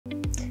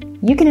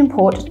you can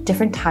import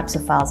different types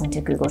of files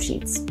into Google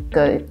Sheets.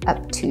 Go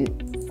up to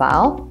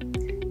File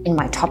in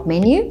my top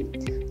menu,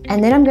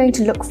 and then I'm going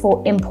to look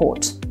for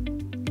Import.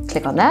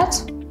 Click on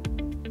that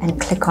and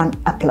click on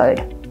Upload.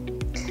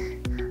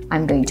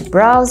 I'm going to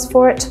browse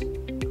for it,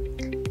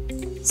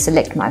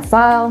 select my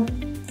file,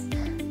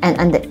 and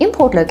under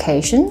Import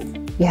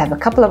Location, you have a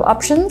couple of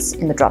options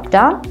in the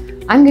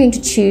drop-down. I'm going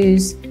to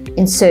choose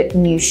Insert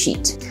New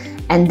Sheet,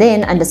 and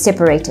then under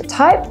Separator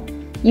Type,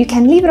 you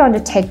can leave it on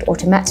Detect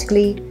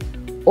automatically,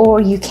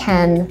 or you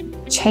can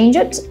change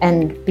it,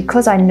 and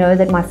because I know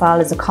that my file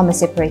is a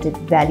comma-separated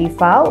value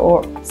file,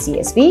 or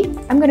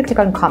CSV, I'm going to click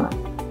on comma.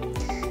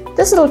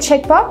 This little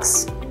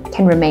checkbox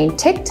can remain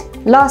ticked.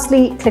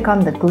 Lastly, click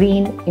on the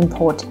green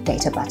Import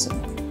Data button.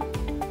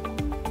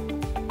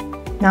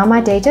 Now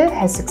my data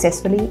has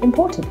successfully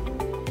imported.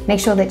 Make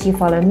sure that you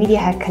follow Media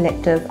Hack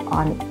Collective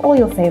on all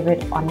your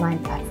favorite online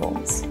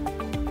platforms.